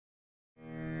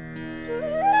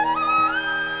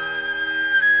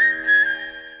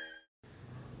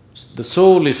The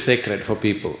soul is sacred for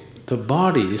people, the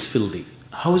body is filthy.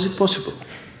 How is it possible?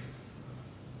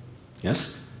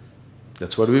 Yes?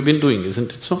 That's what we've been doing,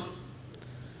 isn't it so?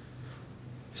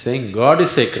 Saying God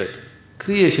is sacred,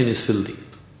 creation is filthy.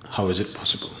 How is it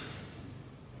possible?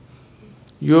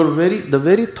 The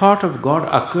very thought of God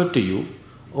occurred to you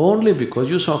only because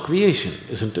you saw creation,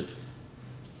 isn't it?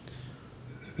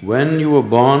 When you were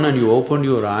born and you opened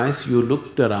your eyes, you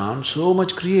looked around, so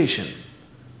much creation.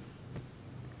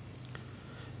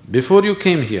 Before you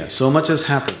came here, so much has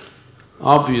happened.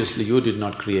 Obviously, you did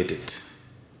not create it.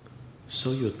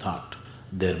 So you thought,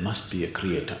 there must be a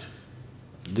creator.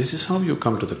 This is how you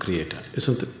come to the creator,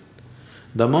 isn't it?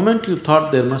 The moment you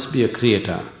thought there must be a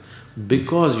creator,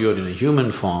 because you're in a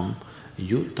human form,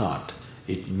 you thought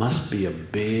it must be a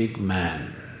big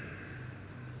man.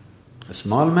 A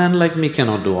small man like me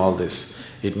cannot do all this.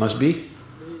 It must be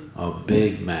a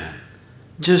big man.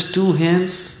 Just 2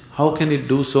 hands, how can it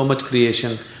do so much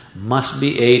creation? Must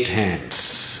be 8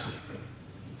 hands.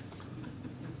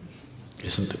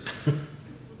 Isn't it?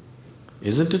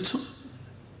 Isn't it so?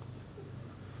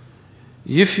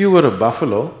 If you were a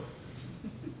buffalo,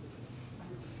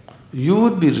 you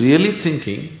would be really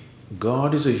thinking,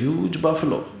 God is a huge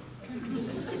buffalo.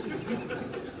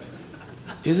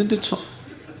 Isn't it so?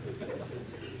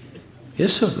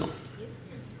 Yes or no?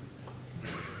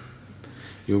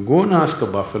 You go and ask a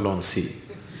buffalo and see.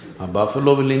 A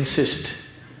buffalo will insist,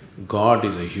 God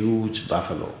is a huge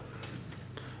buffalo,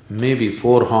 maybe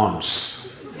 4 horns.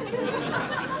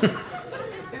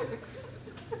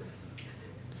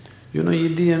 You know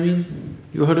Idi Amin?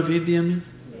 You heard of Idi Amin?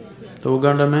 The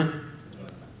Uganda man?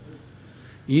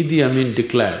 Idi Amin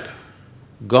declared,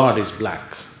 God is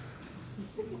black.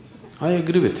 I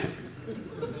agree with him.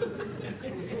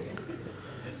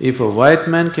 If a white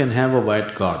man can have a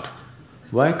white God,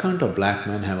 why can't a black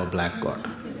man have a black God?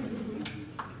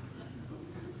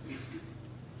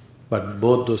 But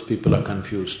both those people are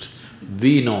confused.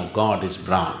 We know God is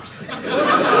brown.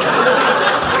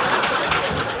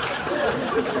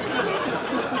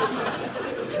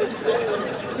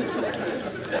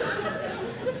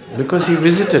 Because he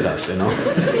visited us, you know.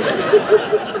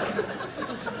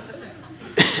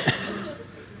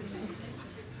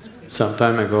 Some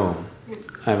time ago,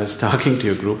 I was talking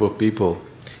to a group of people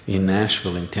in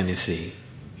Nashville in Tennessee,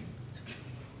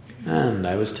 and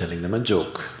I was telling them a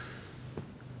joke.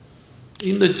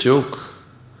 In the joke,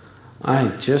 I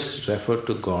just referred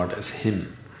to God as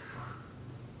Him.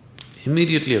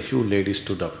 Immediately a few ladies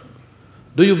stood up.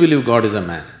 Do you believe God is a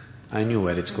man? I knew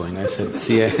where it's going. I said,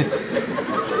 see,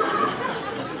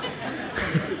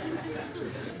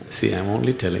 I'm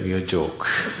only telling you a joke.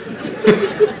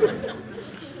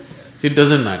 It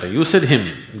doesn't matter. You said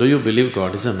Him. Do you believe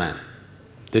God is a man?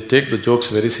 They take the jokes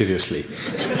very seriously.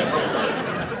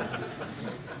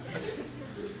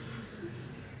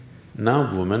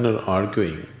 Now women are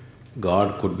arguing,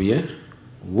 God could be a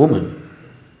woman.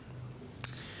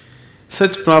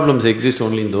 Such problems exist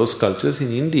only in those cultures.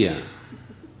 In India,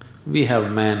 we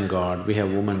have man God, we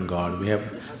have woman God, we have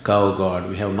cow God,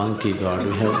 we have monkey God,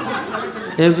 we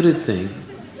have everything.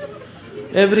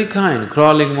 Every kind,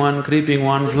 crawling one, creeping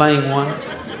one, flying one.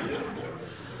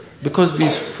 Because we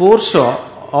foresaw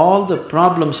all the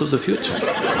problems of the future.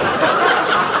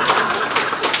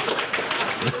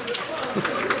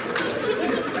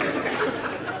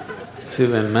 See,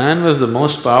 when man was the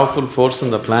most powerful force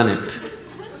on the planet,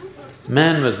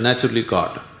 man was naturally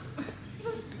God.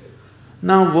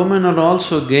 Now women are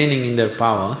also gaining in their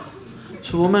power,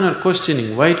 so women are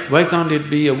questioning, why can't it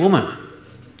be a woman?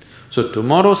 So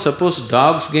tomorrow, suppose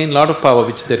dogs gain lot of power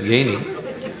which they're gaining,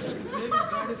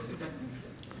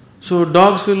 so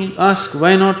dogs will ask,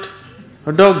 why not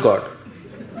a dog god?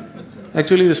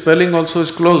 Actually the spelling also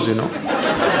is close, you know.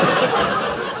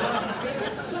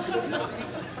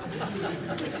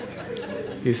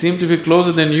 He seemed to be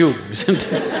closer than you, isn't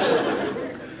it?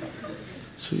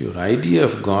 So your idea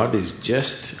of God is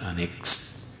just an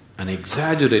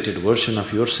exaggerated version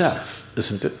of yourself,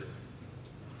 isn't it?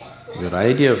 Your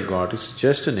idea of God is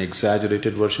just an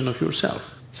exaggerated version of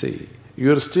yourself. See,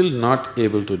 you're still not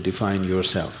able to define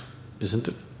yourself, isn't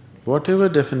it? Whatever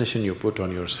definition you put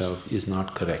on yourself is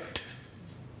not correct.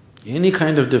 Any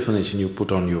kind of definition you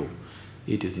put on you,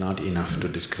 it is not enough to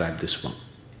describe this one.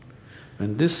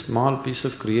 When this small piece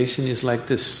of creation is like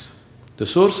this, the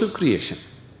source of creation,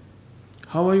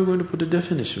 how are you going to put a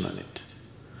definition on it?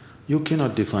 You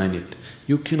cannot define it,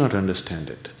 you cannot understand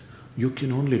it, you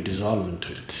can only dissolve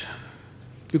into it.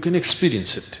 You can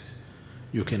experience it,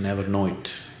 you can never know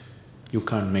it, you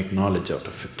can't make knowledge out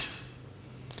of it.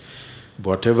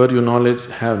 Whatever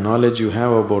knowledge you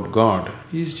have about God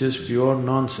is just pure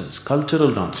nonsense,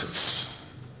 cultural nonsense.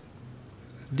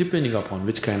 Depending upon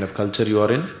which kind of culture you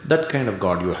are in, that kind of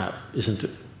God you have, isn't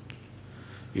it?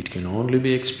 It can only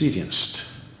be experienced.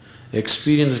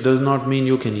 Experience does not mean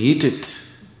you can eat it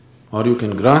or you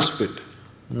can grasp it.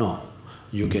 No,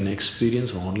 you can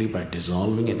experience only by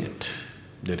dissolving in it.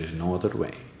 There is no other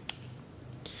way.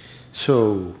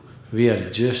 So, we are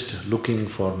just looking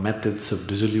for methods of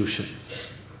dissolution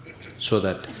so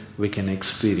that we can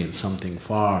experience something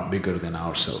far bigger than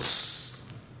ourselves.